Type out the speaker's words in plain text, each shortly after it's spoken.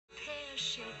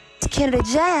It's Canada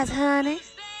Jazz, honey.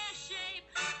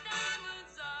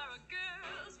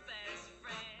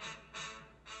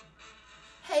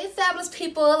 Hey fabulous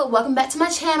people, welcome back to my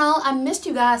channel. I missed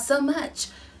you guys so much.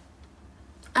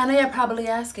 I know you're probably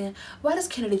asking, why does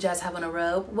Canada Jazz have on a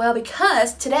robe? Well,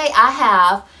 because today I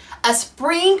have a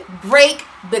spring break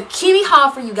bikini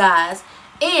haul for you guys.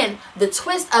 And the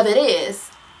twist of it is,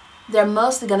 they're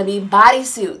mostly going to be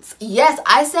bodysuits. Yes,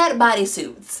 I said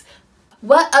bodysuits.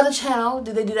 What other channel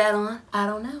do they do that on? I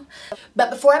don't know.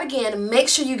 But before I begin, make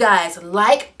sure you guys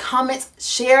like, comment,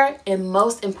 share, and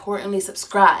most importantly,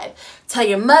 subscribe. Tell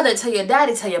your mother, tell your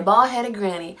daddy, tell your bald-headed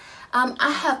granny.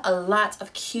 I have a lot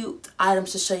of cute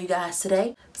items to show you guys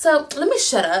today. So let me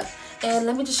shut up and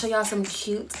let me just show y'all some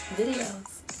cute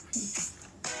videos.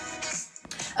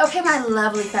 Okay, my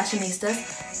lovely fashionistas,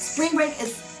 spring break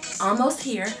is almost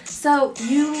here, so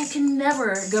you can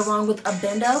never go wrong with a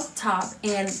bendo top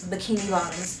and bikini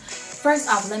bottoms. First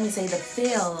off, let me say the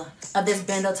feel of this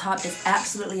bendo top is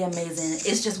absolutely amazing.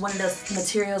 It's just one of those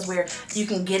materials where you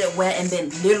can get it wet and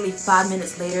then literally 5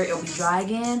 minutes later it'll be dry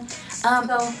again.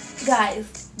 So guys,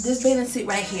 this bathing suit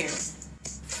right here,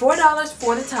 $4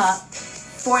 for the top,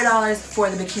 $4 for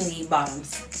the bikini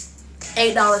bottoms,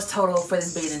 $8 total for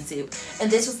this bathing suit, and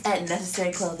this was at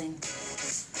Necessary Clothing.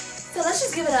 So let's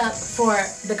just give it up for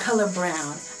the color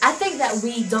brown. I think that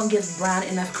we don't give brown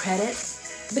enough credit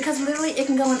because literally it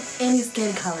can go in any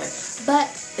skin color. But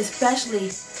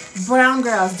especially brown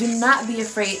girls, do not be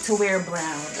afraid to wear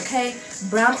brown, okay?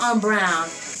 Brown on brown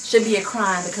should be a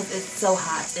crime because it's so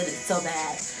hot and it's so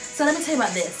bad. So let me tell you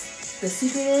about this. The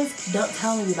secret is, don't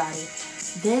tell anybody.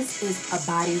 This is a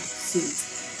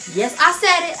bodysuit. Yes, I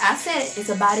said it. It's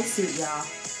a bodysuit, y'all.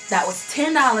 That was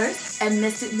 $10 at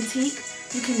Mystic Boutique.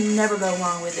 You can never go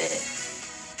wrong with it.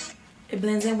 It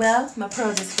blends in well. My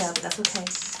pearl just fell, but that's okay.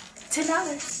 $10.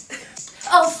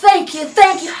 Oh, thank you,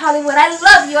 Hollywood. I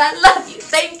love you,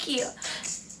 thank you.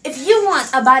 If you want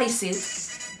a bodysuit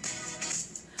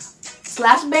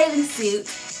 / bathing suit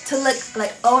to look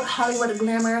like old Hollywood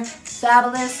glamour,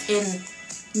 fabulous in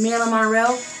Marilyn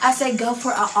Monroe, I say go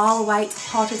for an all-white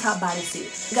halter top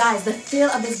bodysuit. Guys, the feel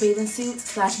of this bathing suit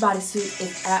 / bodysuit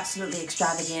is absolutely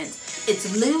extravagant. It's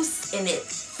loose and it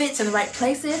fits in the right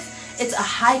places. It's a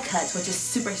high cut, which is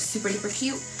super duper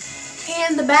cute.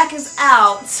 And the back is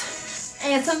out.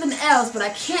 And something else, but I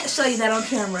can't show you that on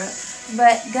camera.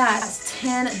 But guys,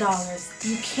 $10.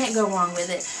 You can't go wrong with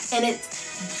it. And it's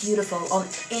beautiful on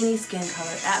any skin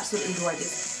color. Absolutely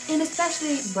gorgeous. And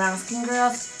especially brown skin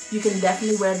girls, you can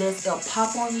definitely wear this. It'll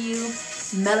pop on you.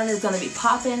 Melanin is going to be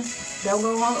popping. Don't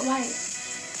go wrong with white.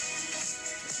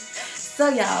 So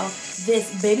y'all,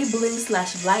 this baby blue /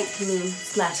 light blue /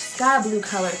 sky blue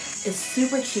color is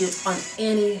super cute on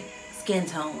any skin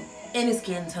tone. Any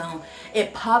skin tone.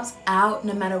 It pops out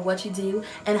no matter what you do.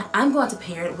 And I'm going to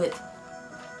pair it with...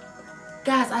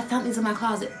 Guys, I found these in my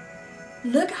closet.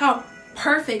 Look how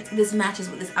perfect this matches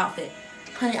with this outfit.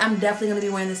 Honey, I'm definitely going to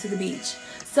be wearing this to the beach.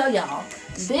 So y'all,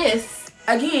 this,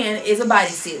 again, is a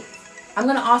bodysuit. I'm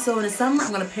going to also, in the summer,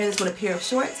 I'm going to pair this with a pair of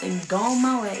shorts and go on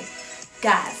my way.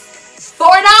 Guys,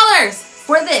 $4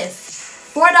 for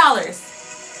this. $4.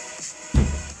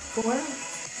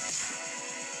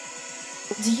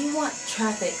 Do you want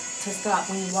traffic to stop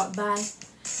when you walk by?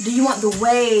 Do you want the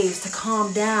waves to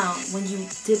calm down when you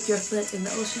dip your foot in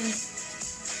the ocean?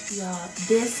 Y'all,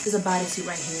 this is a bodysuit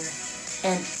right here.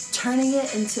 And turning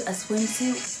it into a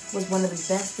swimsuit was one of the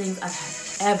best things I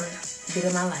have ever did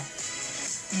in my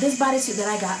life. This bodysuit that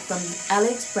I got from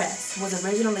AliExpress was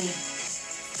originally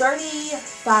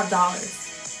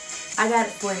 $35. I got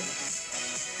it for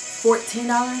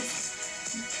 $14.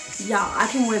 Y'all, I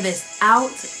can wear this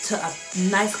out to a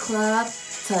nice club,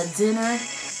 to a dinner,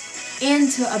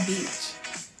 and to a beach.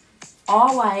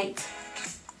 All white,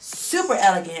 super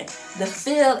elegant. The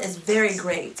feel is very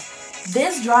great.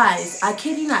 This dries, I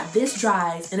kid you not, this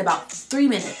dries in about 3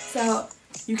 minutes. So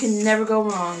you can never go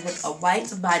wrong with a white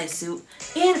bodysuit.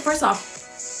 And first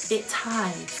off, it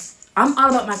ties. I'm all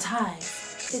about my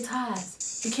ties. It ties.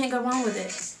 You can't go wrong with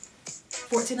it.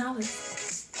 $14.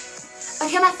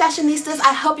 Okay, my fashionistas,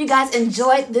 I hope you guys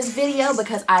enjoyed this video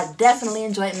because I definitely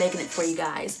enjoyed making it for you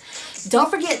guys. Don't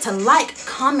forget to like,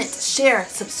 comment, share,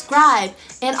 subscribe,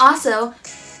 and also,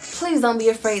 please don't be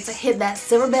afraid to hit that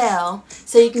silver bell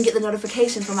so you can get the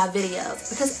notification for my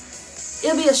videos because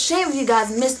it'll be a shame if you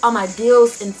guys missed all my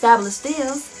deals and fabulous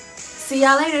deals. See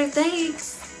y'all later. Thanks.